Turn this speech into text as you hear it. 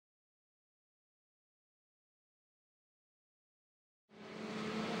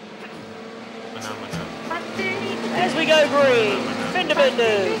go green. Fender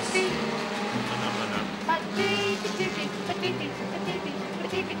Benders.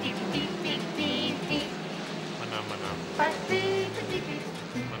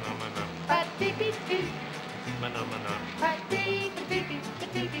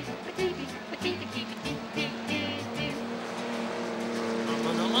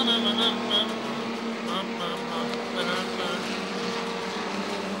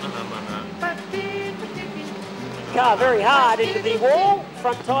 Car very hard into the wall,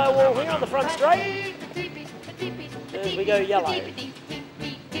 front tyre wall here on the front straight. As we go yellow.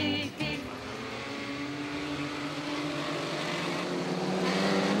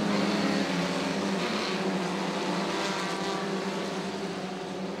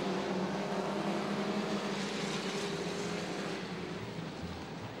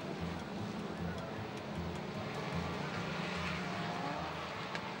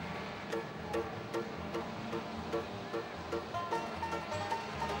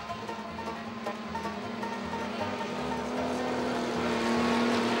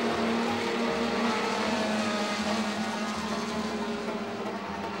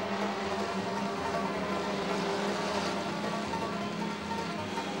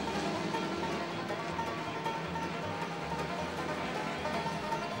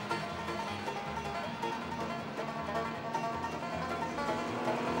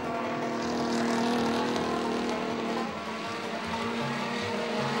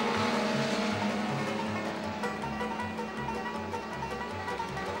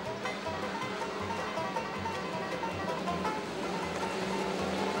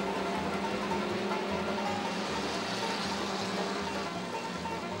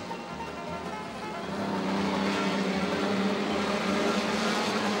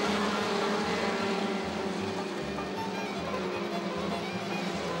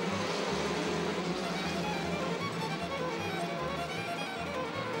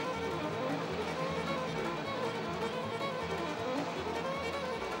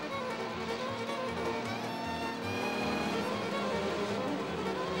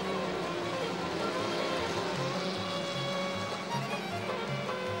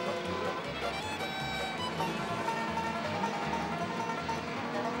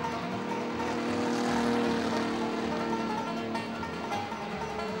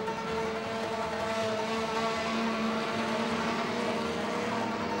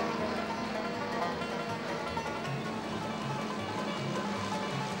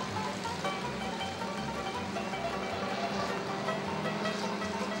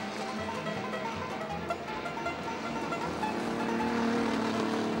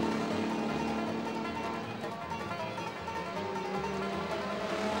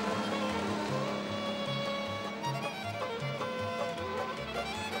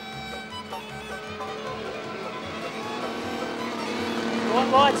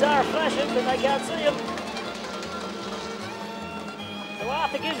 Lights are flashing, but they can't see them. So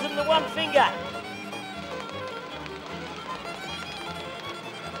Arthur gives them the one finger.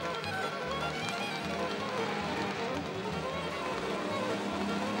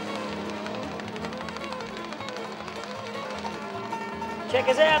 Check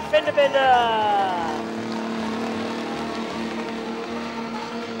us out, Fender Bender.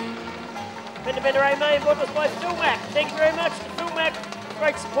 Fender Bender A main board was by Philmac. Thank you very much to Philmac.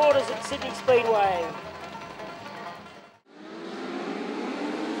 Great supporters at Sydney Speedway.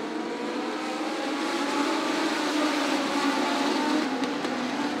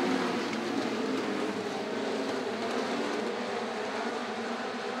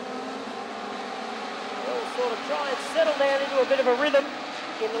 We'll sort of try and settle down into a bit of a rhythm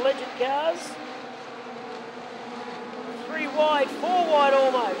in the Legend cars. 3 wide, 4 wide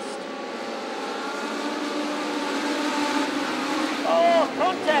almost. Oh,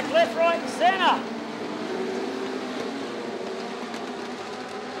 contact, left, right and centre.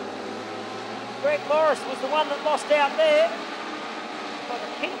 Greg Morris was the one that lost out there. Like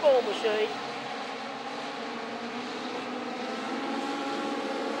a pinball machine.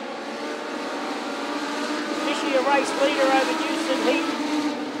 Fishy a race leader over Newson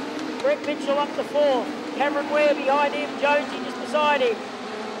Heath. Brett Mitchell up to 4th. Cameron Ware behind him, Jonesy just beside him.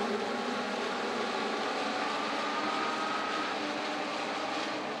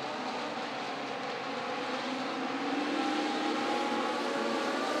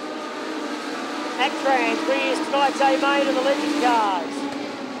 Trans, here's tonight's A main of the Legend cars.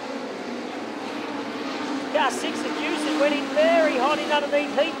 Car 6 of Houston went in very hot in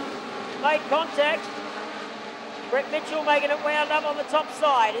underneath Heath. Made contact. Brett Mitchell making it wound up on the top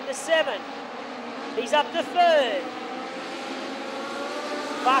side in the 7. He's up to 3rd.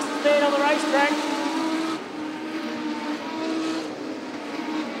 Fastest man on the racetrack.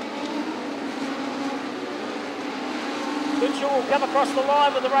 Mitchell will come across the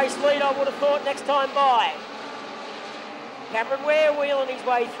line with the race lead, I would have thought, next time by. Cameron Ware wheeling his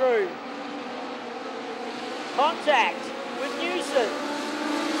way through. Contact with Newson.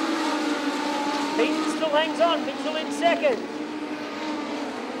 Heaton still hangs on, Mitchell in second.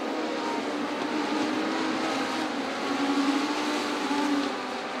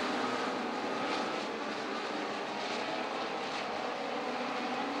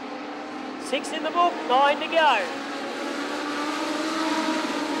 Six in the book, 9 to go.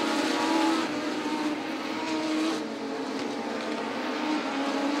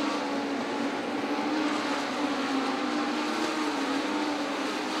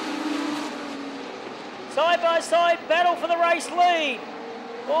 Side-by-side battle for the race lead.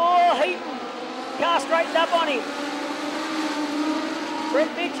 Oh, Heaton, car straightened up on him.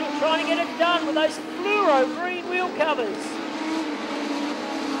 Brett Mitchell trying to get it done with those fluoro green wheel covers.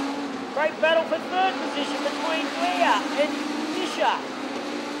 Great battle for third position between Ware and Fisher.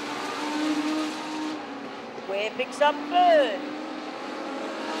 Ware picks up third.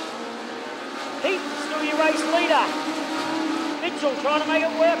 Heaton still your race leader. Mitchell trying to make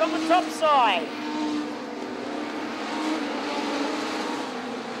it work on the top side.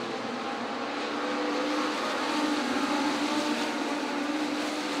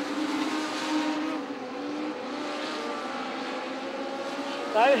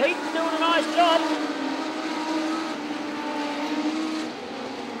 So Heaton doing a nice job.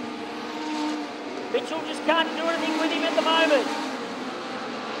 Mitchell just can't do anything with him at the moment.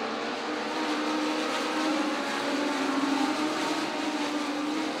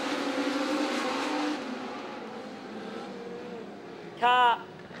 Car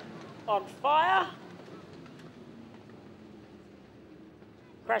on fire.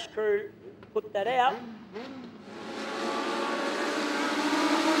 Crash crew put that out.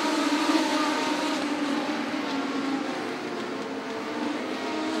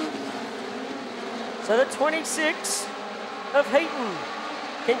 So the 26 of Heaton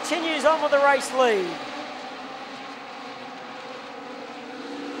continues on with the race lead.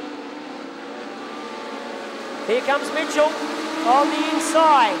 Here comes Mitchell on the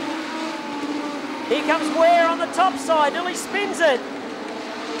inside. Here comes Ware on the top side, nearly spins it.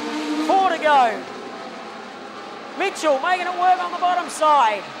 4 to go. Mitchell making it work on the bottom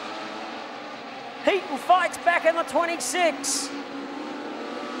side. Heaton fights back in the 26.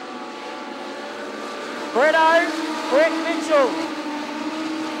 Brett Mitchell.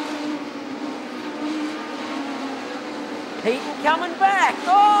 Heaton coming back.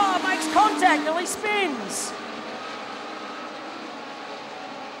 Oh, makes contact, nearly spins.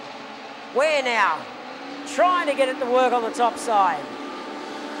 Ware now, trying to get it to work on the top side.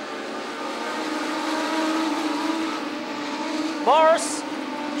 Morris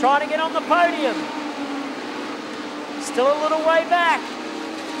trying to get on the podium. Still a little way back.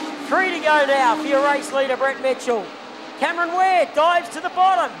 3 to go now for your race leader, Brett Mitchell. Cameron Ware dives to the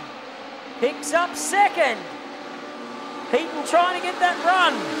bottom. Picks up second. Heaton trying to get that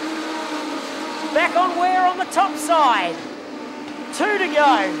run. Back on Ware on the top side. 2 to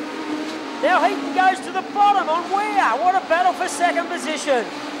go. Now Heaton goes to the bottom on Ware. What a battle for second position.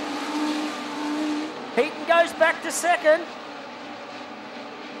 Heaton goes back to second.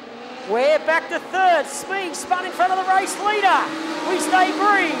 Ware back to third. Speed spun in front of the race leader. We stay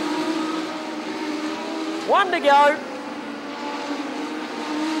green. 1 to go.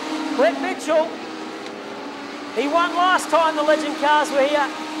 Brett Mitchell. He won last time the Legend cars were here.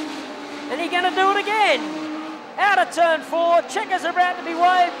 And he's going to do it again. Out of turn 4. Checkers are about to be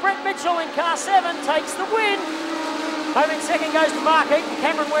waved. Brett Mitchell in car 7 takes the win. Home in second goes to Mark Heaton.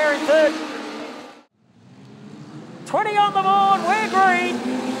 Cameron Ware in third. 20 on the board. We're green.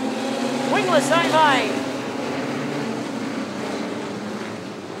 Wingless aim.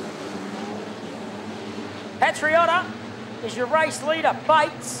 Patriota is your race leader,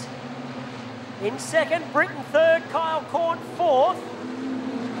 Bates. In second, Britton third, Kyle Corn fourth.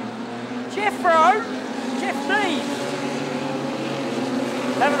 Jeff Neave,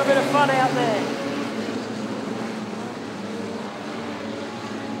 having a bit of fun out there.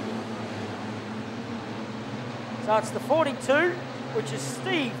 So it's the 42, which is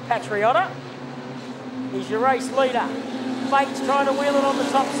Steve Patriota. He's your race leader. Bates trying to wheel it on the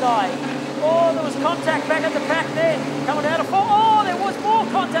top side. Oh, there was contact back at the pack there. Coming out of 4. Oh, there was more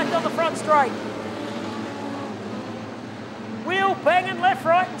contact on the front straight. Wheel banging left,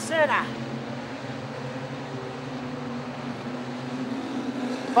 right and centre.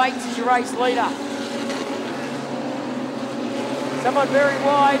 Bates is your race leader. Someone very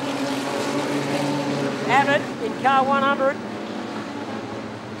wide. Abbott in car 100.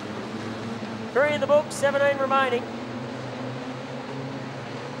 3 in the book, 17 remaining.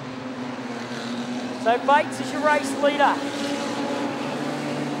 So Bates is your race leader.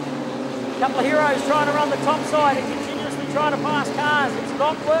 A couple of heroes trying to run the top side and continuously trying to pass cars. It's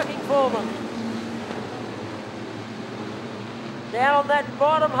not working for them. Down on that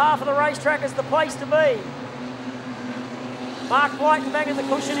bottom half of the racetrack is the place to be. Mark Whiten banging the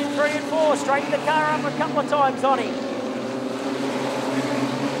cushion in 3 and 4. Straighten the car up a couple of times on him.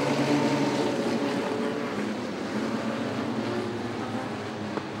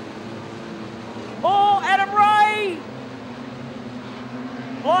 Oh, Adam Ray!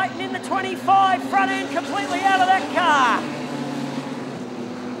 Whiten in the 25, front end completely out of that car.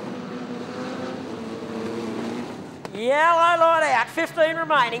 Yellow light out, 15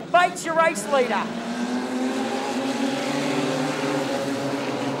 remaining. Bates your race leader.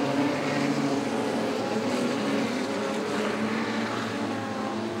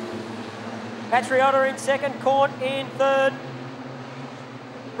 Patriota in second, Corn in third.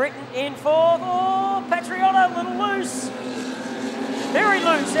 Britain in fourth. Oh, Patriota a little loose. Very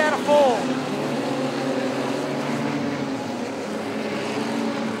loose out of 4.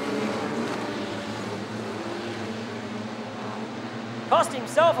 Cost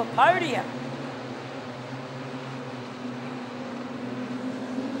himself a podium.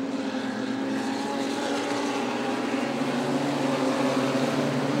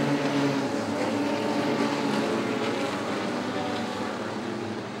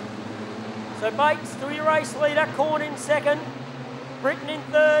 So Bates, still your race leader. Corn in second. Britain in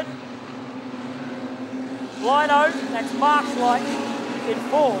third. Lino, that's Mark's light, in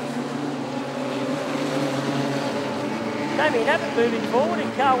fourth. Damien Abbott moving forward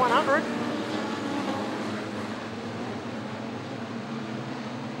in car 100.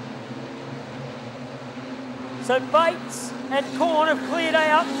 So Bates and Corn have cleared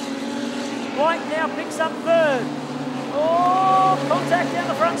out. White now picks up third. Oh, contact down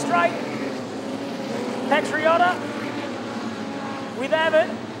the front straight. Patriota with Abbott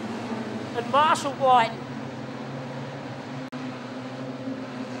and Marshall White.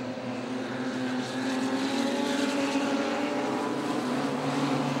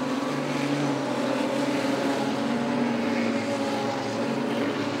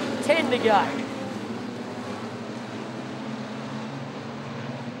 To go.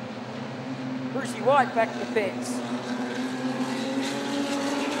 Brucey White back to the pits.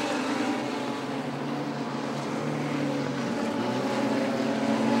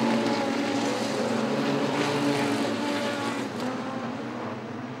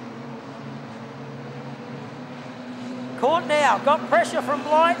 Caught now, got pressure from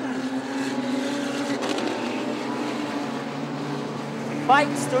Blyton.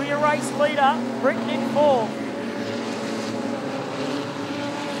 Bates, still your race leader. Britain in fourth.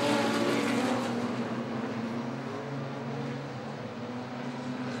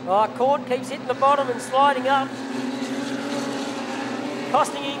 Oh, Corn keeps hitting the bottom and sliding up.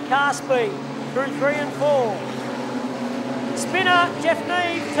 Costing in car speed through 3 and 4. Spinner, Jeff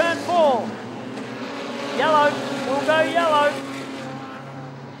Neve, turn 4. Yellow, will go yellow.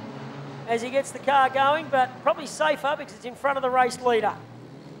 As he gets the car going, but probably safer because it's in front of the race leader.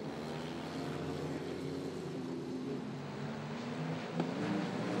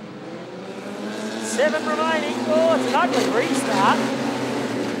 Seven remaining. Oh, it's an ugly restart.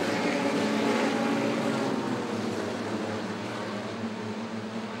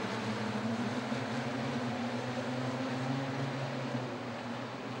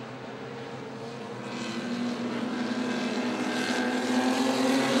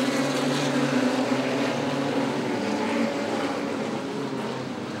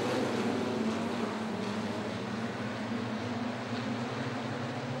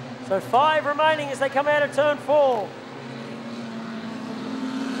 So 5 remaining as they come out of turn 4.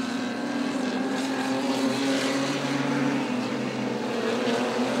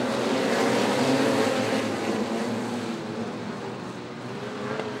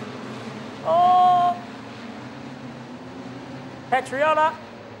 Oh! Patriota.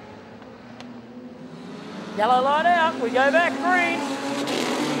 Yellow light out. We go back green.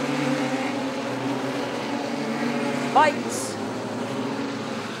 Bates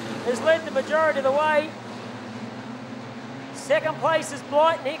has led the majority of the way. Second place is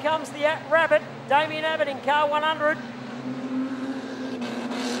Blyton. Here comes the Rabbit. Damien Abbott in car 100.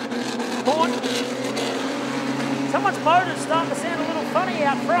 Corn. Someone's motor's starting to sound a little funny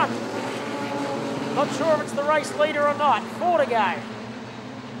out front. Not sure if it's the race leader or not. 4 to go.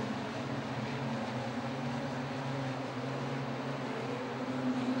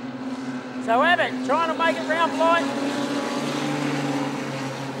 So Abbott trying to make it round Blyton.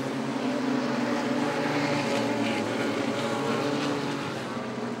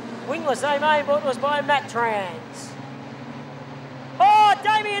 Wingless aim but was by Matt Trans. Oh,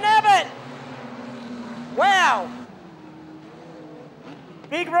 Damien Abbott! Wow!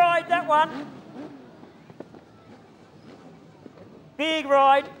 Big ride, that one. Big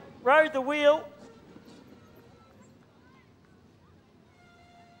ride, rode the wheel.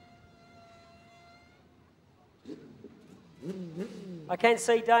 I can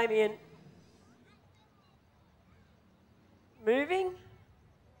see Damien moving.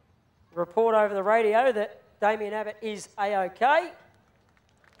 Report over the radio that Damien Abbott is A-OK.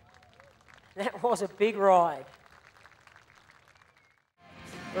 That was a big ride.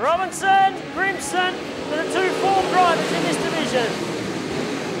 Robinson, Grimson are the two form drivers in this division.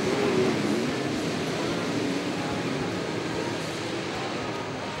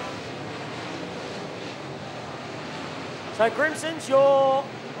 So Grimson's your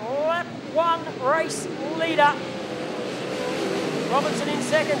lap one race leader. Robinson in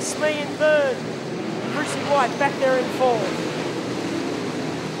second, Smee in third. Brucey White back there in fourth.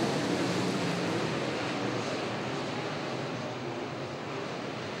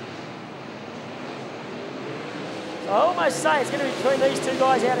 I almost say it's going to be between these two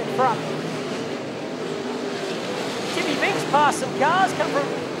guys out in front. Timmy Binks passed some cars, come from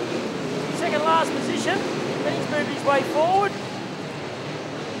second last position. Then he's moved his way forward.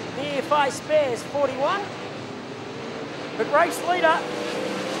 Near face spares 41. But race leader,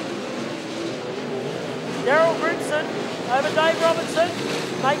 Daryl Grimson over Dave Robinson.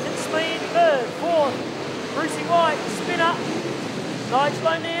 Nathan Smee in third. Fourth, Brucey White, spinner. Nigel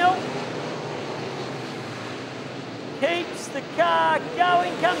O'Neill keeps the car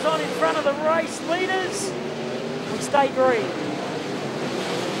going, comes on in front of the race leaders. We stay green.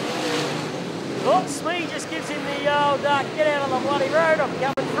 Oh, Smee just gives him the old get out of the bloody road, I'm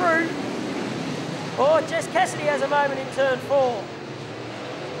coming through. Oh, Jess Cassidy has a moment in turn 4.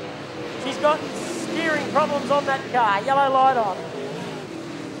 She's got steering problems on that car, yellow light on.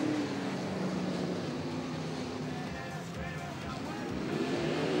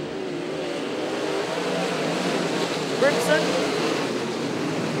 Grimson.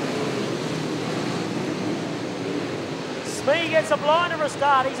 Smee gets a blinder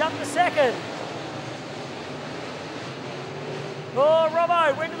restart, he's up to second. Oh,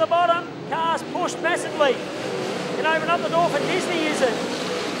 Robbo went to the bottom, car's pushed massively. Can open up the door for Disney, is it?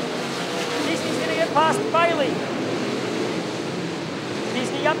 Disney's going to get past Bailey.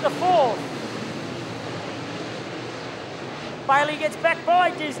 Disney up to fourth. Bailey gets back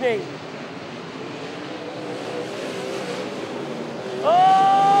by Disney.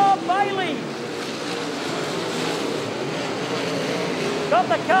 Oh, Bailey! Got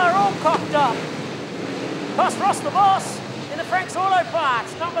the car all cocked up. Past Ross the Boss in the Frank's Auto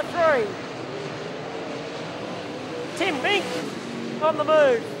Parts, number 3. Tim Bink on the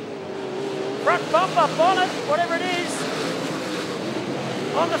move. Front bumper, bonnet, whatever it is.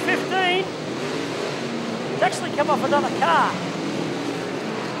 On the 15. It's actually come off another car.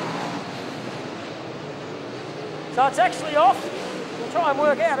 So it's actually off. We'll try and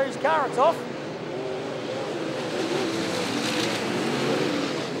work out whose car it's off.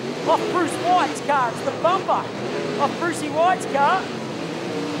 Off Bruce White's car, it's the bumper. Off Brucey White's car.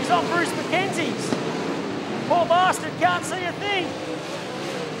 He's on Bruce McKenzie's. Poor bastard can't see a thing.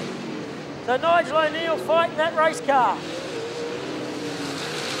 So Nigel O'Neill fighting that race car.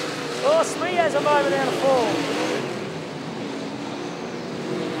 Oh, Smee has a moment out of form.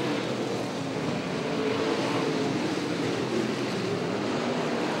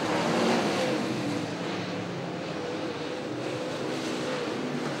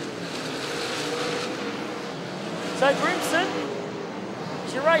 So Grimson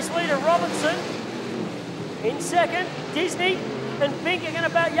is your race leader, Robinson. In second, Disney and Pink are going to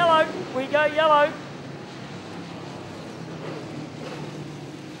bat yellow. We go yellow.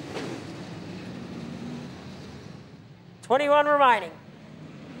 .21 remaining.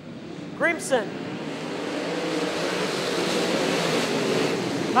 Grimson.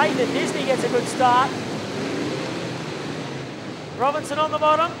 Nathan Disney gets a good start. Robinson on the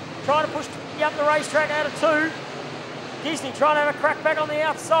bottom, trying to push up the racetrack out of 2. Disney trying to have a crack back on the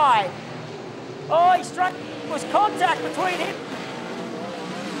outside. Oh, he struck, was contact between him.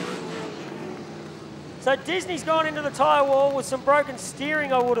 So Disney's gone into the tyre wall with some broken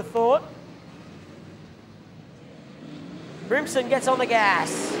steering, I would have thought. Grimson gets on the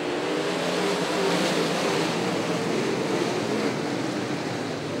gas.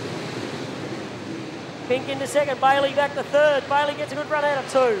 Pink into second, Bailey back to third. Bailey gets a good run out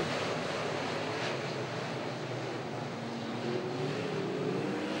of 2.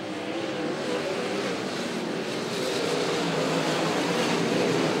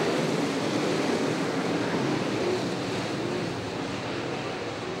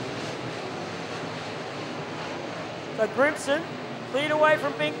 But Grimson cleared away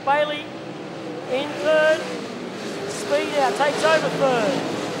from Bink. Bailey in third. Speed now takes over third.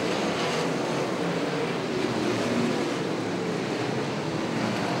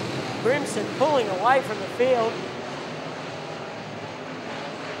 Grimson pulling away from the field.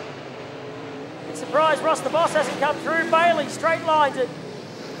 It's surprised Ross the Boss hasn't come through. Bailey straight lines it.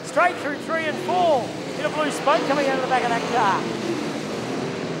 Straight through 3 and 4. Bit of blue smoke coming out of the back of that car.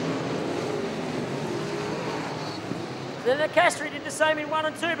 Then Nicastri did the same in 1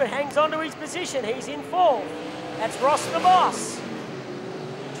 and 2, but hangs on to his position. He's in 4th. That's Ross the Boss.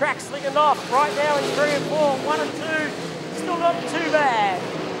 Track slicking off right now in 3 and 4. 1 and 2, still not too bad.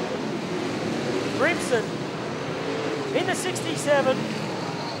 Grimson in the 67.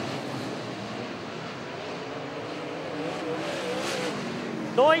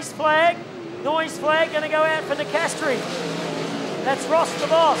 Noise flag going to go out for Nicastri. That's Ross the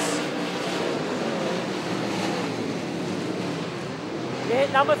Boss. Yeah,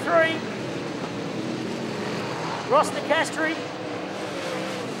 number 3. Ross Nicastri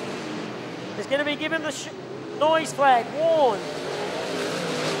is going to be given the noise flag, warned.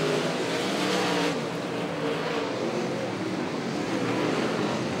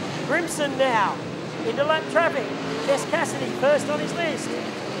 Grimson now into lap traffic. Jess Cassidy first on his list.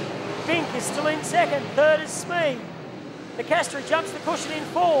 Bink is still in second. Third is Smee. Nicastri jumps the cushion in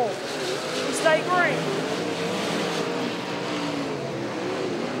 4. We stay green.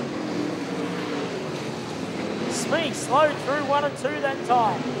 Smee slowed through 1 and 2 that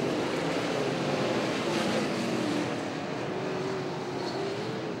time.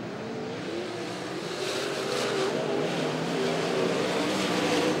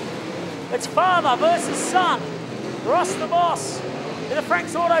 It's father versus son. Ross the Boss in the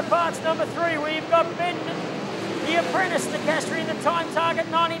Frank's Auto Parts number 3. We've got Ben, the apprentice, Nicastri in the time target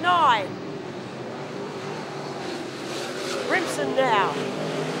 99. Grimson now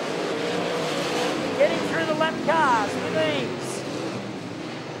getting through the lap cars with ease.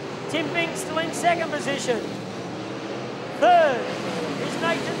 Tim Bink still in second position. Third is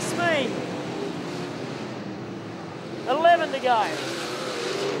Nathan Smee. 11 to go.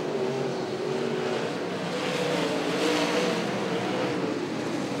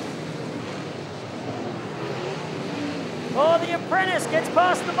 Oh, the apprentice gets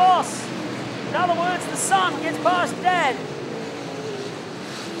past the boss. In other words, the son gets past dad.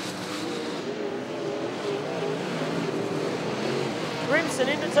 Grimson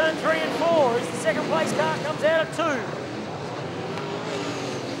into turn 3 and 4 as the second place car comes out at 2.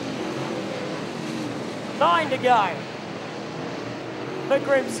 9 to go for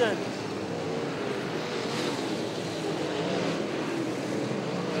Grimson.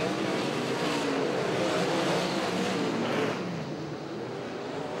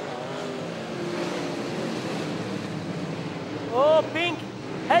 Oh, Bink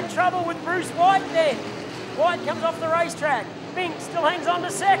had trouble with Bruce White then. White comes off the racetrack. Bink still hangs on to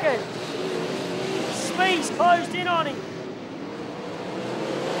second. Smee's closed in on him.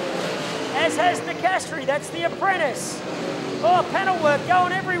 As has Nicastri, that's the apprentice. Oh, panel work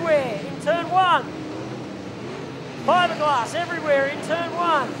going everywhere in turn 1. Fiberglass everywhere in turn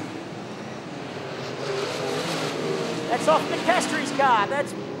 1. That's off Nicastri's car.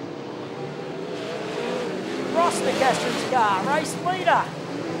 That's Ross Nicastri's car, race leader.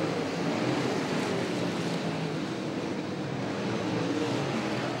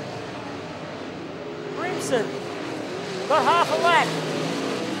 Grimson got half a lap.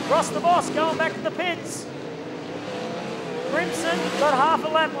 Ross the Boss going back to the pits. Grimson got half a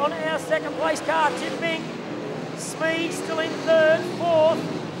lap on our second place car, Tim Bink. Smee still in third. Fourth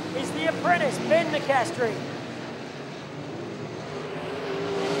is the apprentice, Ben Nicastri.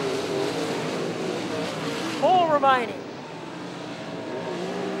 Four remaining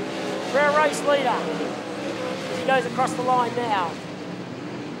for our race leader as he goes across the line now.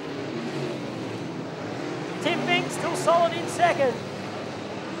 Tim Bink still solid in second.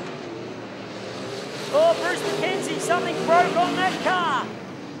 Oh, Bruce McKenzie, something broke on that car.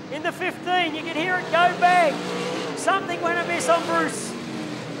 In the 15, you can hear it go bang. Something went amiss on Bruce.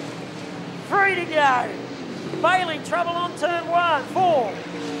 3 to go. Bailey, trouble on turn 1, 4.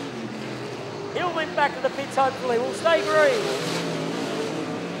 He'll limp back to the pits, hopefully. We'll stay green.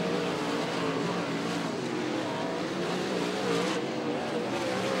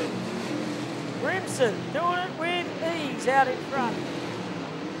 Grimson doing it with ease out in front.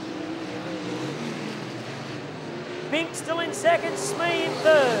 Bink still in second, Smee in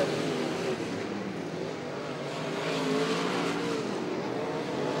third.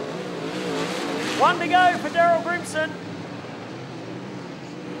 One to go for Daryl Grimson.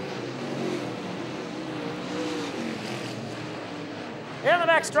 Down the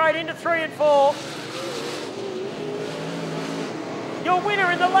back straight into 3 and 4. Your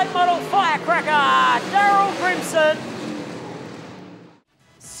winner in the late model Firecracker, Darryl Grimson.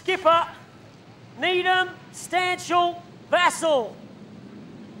 Skipper, Needham, Stanchel, Vassell.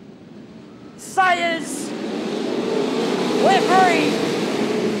 Sayers, Leffery.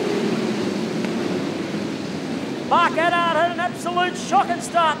 Mark Addard had an absolute shocking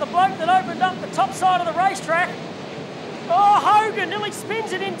start. The bloke that opened up the top side of the racetrack. Oh, Hogan nearly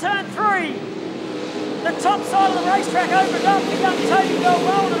spins it in turn 3. The top side of the racetrack opened up for young Toby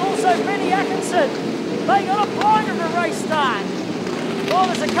Belwell and also Benny Atkinson. They got a blinder of a race start. Oh,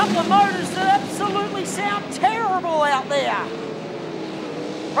 there's a couple of motors that absolutely sound terrible out there.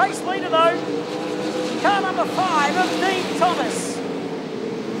 Race leader though, car number 5 of Dean Thomas.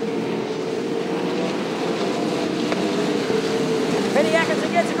 Benny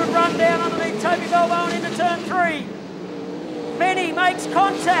Atkinson gets a good run down underneath Toby Belwell into turn 3. Benny makes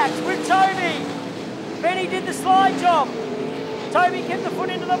contact with Toby. Benny did the slide job. Toby kept the foot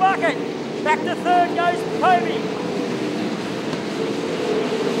into the bucket. Back to third goes Toby.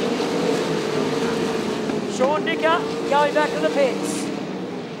 Sean Dicker going back to the pits.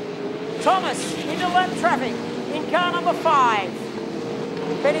 Thomas into lap traffic in car number 5.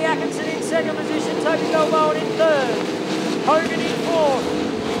 Benny Atkinson in second position, Toby Belwell in third. Hogan in fourth.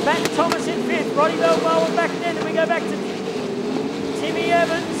 Matt Thomas in fifth. Roddy Belwell back then. Then we go back to Timmy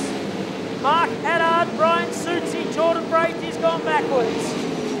Evans. Mark Addard, Brian Sutsy, Jordan Brady's gone backwards.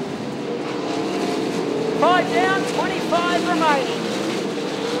 5 down, 25 remaining.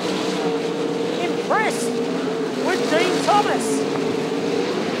 Impressed with Dean Thomas.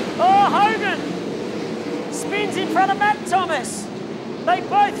 Oh, Hogan spins in front of Matt Thomas. They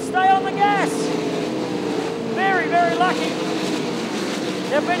both stay on the gas. Very, very lucky.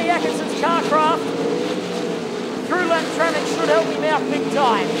 Now Benny Atkinson's car craft through lap traffic should help him out big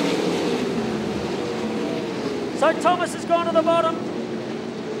time. So Thomas has gone to the bottom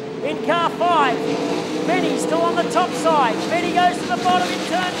in car 5. Benny still on the top side. Benny goes to the bottom in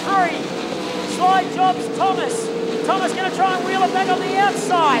turn 3. Slide jobs Thomas. Thomas going to try and wheel it back on the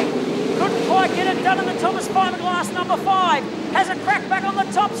outside. Couldn't quite get it done in the Thomas fiberglass number 5. Has a crack back on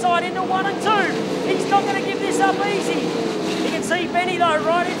the top side into 1 and 2. He's not going to give this up easy. You can see Benny though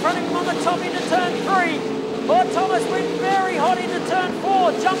right in front of him on the top into turn 3. Oh, Thomas went very hot into turn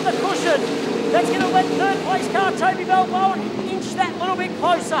 4. Jumped the cushion. That's going to let third place car Toby Belwell inch that little bit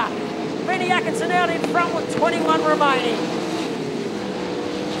closer. Benny Atkinson out in front with 21 remaining.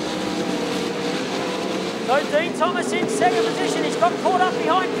 So Dean Thomas in second position. He's got caught up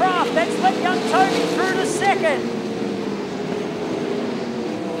behind Kraft. That's let young Toby through to second.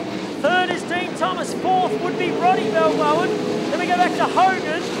 Third is Dean Thomas. Fourth would be Roddy Belwell. Then we go back to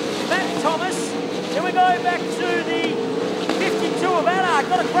Hogan, Matt Thomas. Then we go back to the 52 of Addard.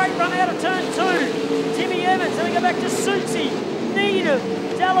 Got a great run out of turn 2. Timmy Evans. Then we go back to Sutsy, Needham,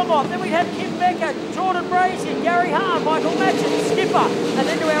 Dalamont. Then we have Kim Becker, Jordan Brazier, Gary Hahn, Michael Matchin, Skipper. And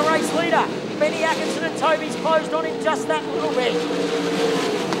then to our race leader, Benny Atkinson, and Toby's closed on him just that little bit.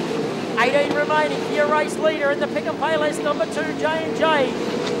 18 remaining for your race leader in the Pick and Payless number 2, J&J.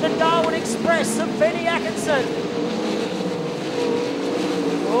 The Darwin Express of Benny Atkinson.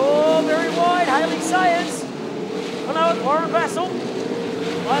 Oh, very wide, Haley Sayers. Oh no, it's Warren Vassell.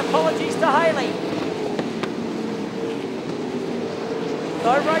 My apologies to Haley.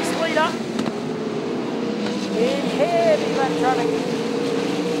 No race leader. In heavy lap traffic.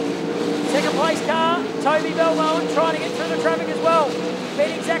 Second place car, Toby Belwell trying to get through the traffic as well.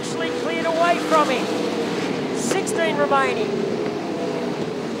 Benny's actually cleared away from him. 16 remaining.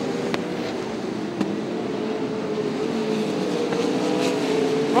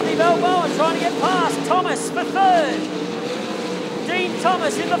 Roddy Belwell trying to get past Thomas for third. Dean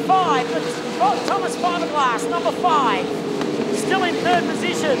Thomas in the 5. The Thomas fiberglass, number 5. Still in third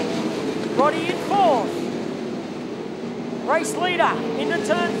position. Roddy in 4th. Race leader into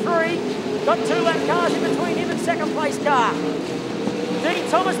turn 3. Got 2 lap cars in between him and second place car. Dean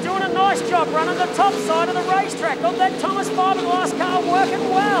Thomas doing a nice job running the top side of the racetrack. Got that Thomas fiberglass car working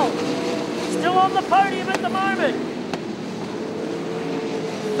well. Still on the podium at the moment.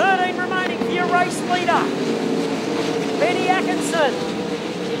 13 remaining for your race leader. Benny Atkinson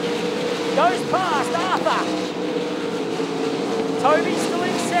goes past Arthur. Toby still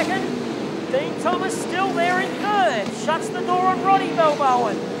in second. Dean Thomas still there in third. Shuts the door on Roddy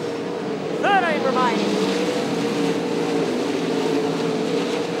Belwell. 13 remaining.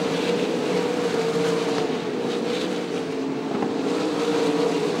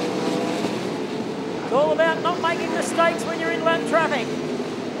 It's all about not making mistakes when you're in lap traffic.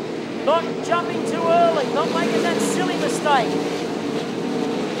 Not jumping too early, not making that silly mistake.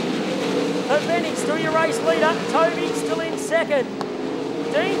 So Benny, still your race leader. Toby still in second.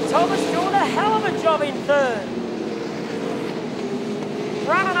 Dean Thomas doing a hell of a job in third.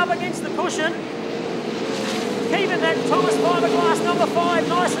 Running up against the cushion. Keeping that Thomas fiberglass number 5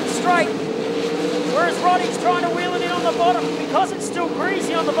 nice and straight. Whereas Roddy's trying to wheel it in on the bottom. Because it's still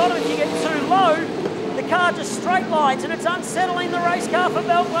greasy on the bottom, if you get too low, the car just straight lines and it's unsettling the race car for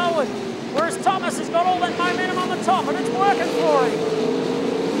Belt Wellwood. Whereas Thomas has got all that momentum on the top and it's working for him.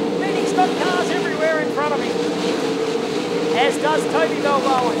 Benny's got cars everywhere in front of him. As does Toby Belt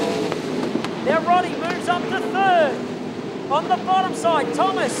Wellwood. Now Roddy moves up to third. On the bottom side,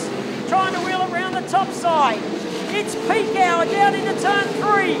 Thomas trying to wheel it around the top side. It's peak hour down into turn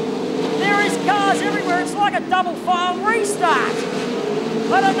 3. There is cars everywhere. It's like a double file restart.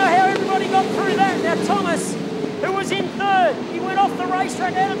 I don't know how everybody got through that. Now Thomas, who was in third, he went off the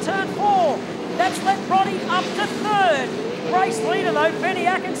racetrack out of turn 4. That's let Roddy up to third. Race leader though, Benny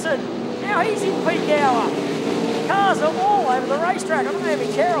Atkinson. Now he's in peak hour. Cars are all over the racetrack. I don't know how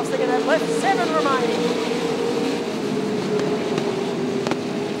many chair-offs they're going to have left. 7 remaining.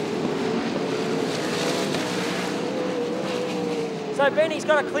 So Benny's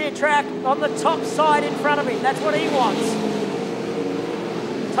got a clear track on the top side in front of him. That's what he wants.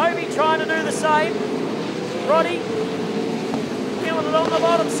 Toby trying to do the same. Roddy feeling it on the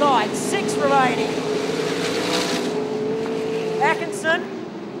bottom side. 6 remaining. Atkinson,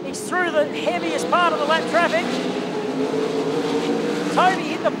 he's through the heaviest part of the lap traffic. Toby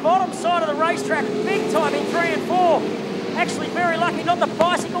hit the bottom side of the racetrack big time in 3 and 4. Actually very lucky not the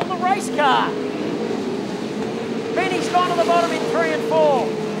bicycle, the race car. Benny's gone to the bottom in 3 and 4.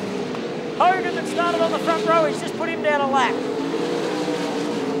 Hogan that started on the front row, he's just put him down a lap.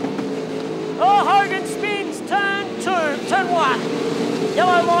 Oh, Hogan spins, turn 1.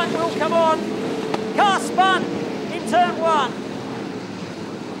 Yellow light will come on. Car spun in turn 1.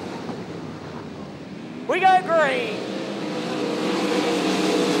 We go green.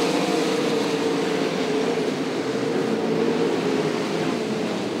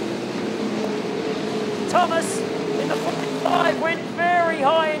 Thomas in the 45 went very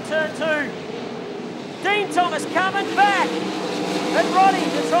high in turn 2. Dean Thomas coming back. And Roddy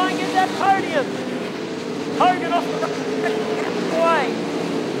to try and get that podium. Hogan off the way.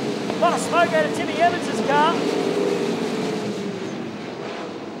 A lot of smoke out of Timmy Evans' car.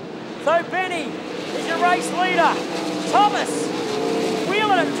 So Benny is your race leader. Thomas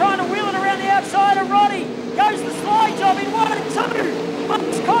wheeling it, trying to wheel it around the outside of Roddy. Goes the slide job in 1 and 2.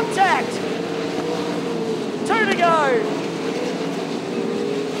 Much contact. 2 to go.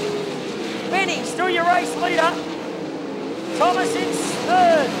 Benny, still your race leader. Thomas in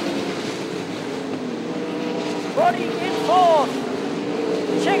 3rd. Roddy in 4th.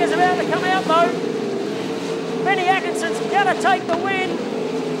 Checker's about to come out though. Benny Atkinson's going to take the win.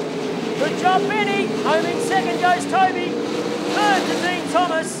 Good job, Benny. Home in 2nd goes Toby. 3rd to Dean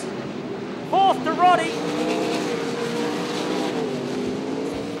Thomas. 4th to Roddy.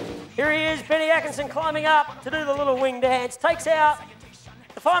 Here he is, Benny Atkinson climbing up to do the little wing dance. Takes out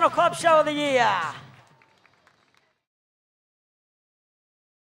the final club show of the year.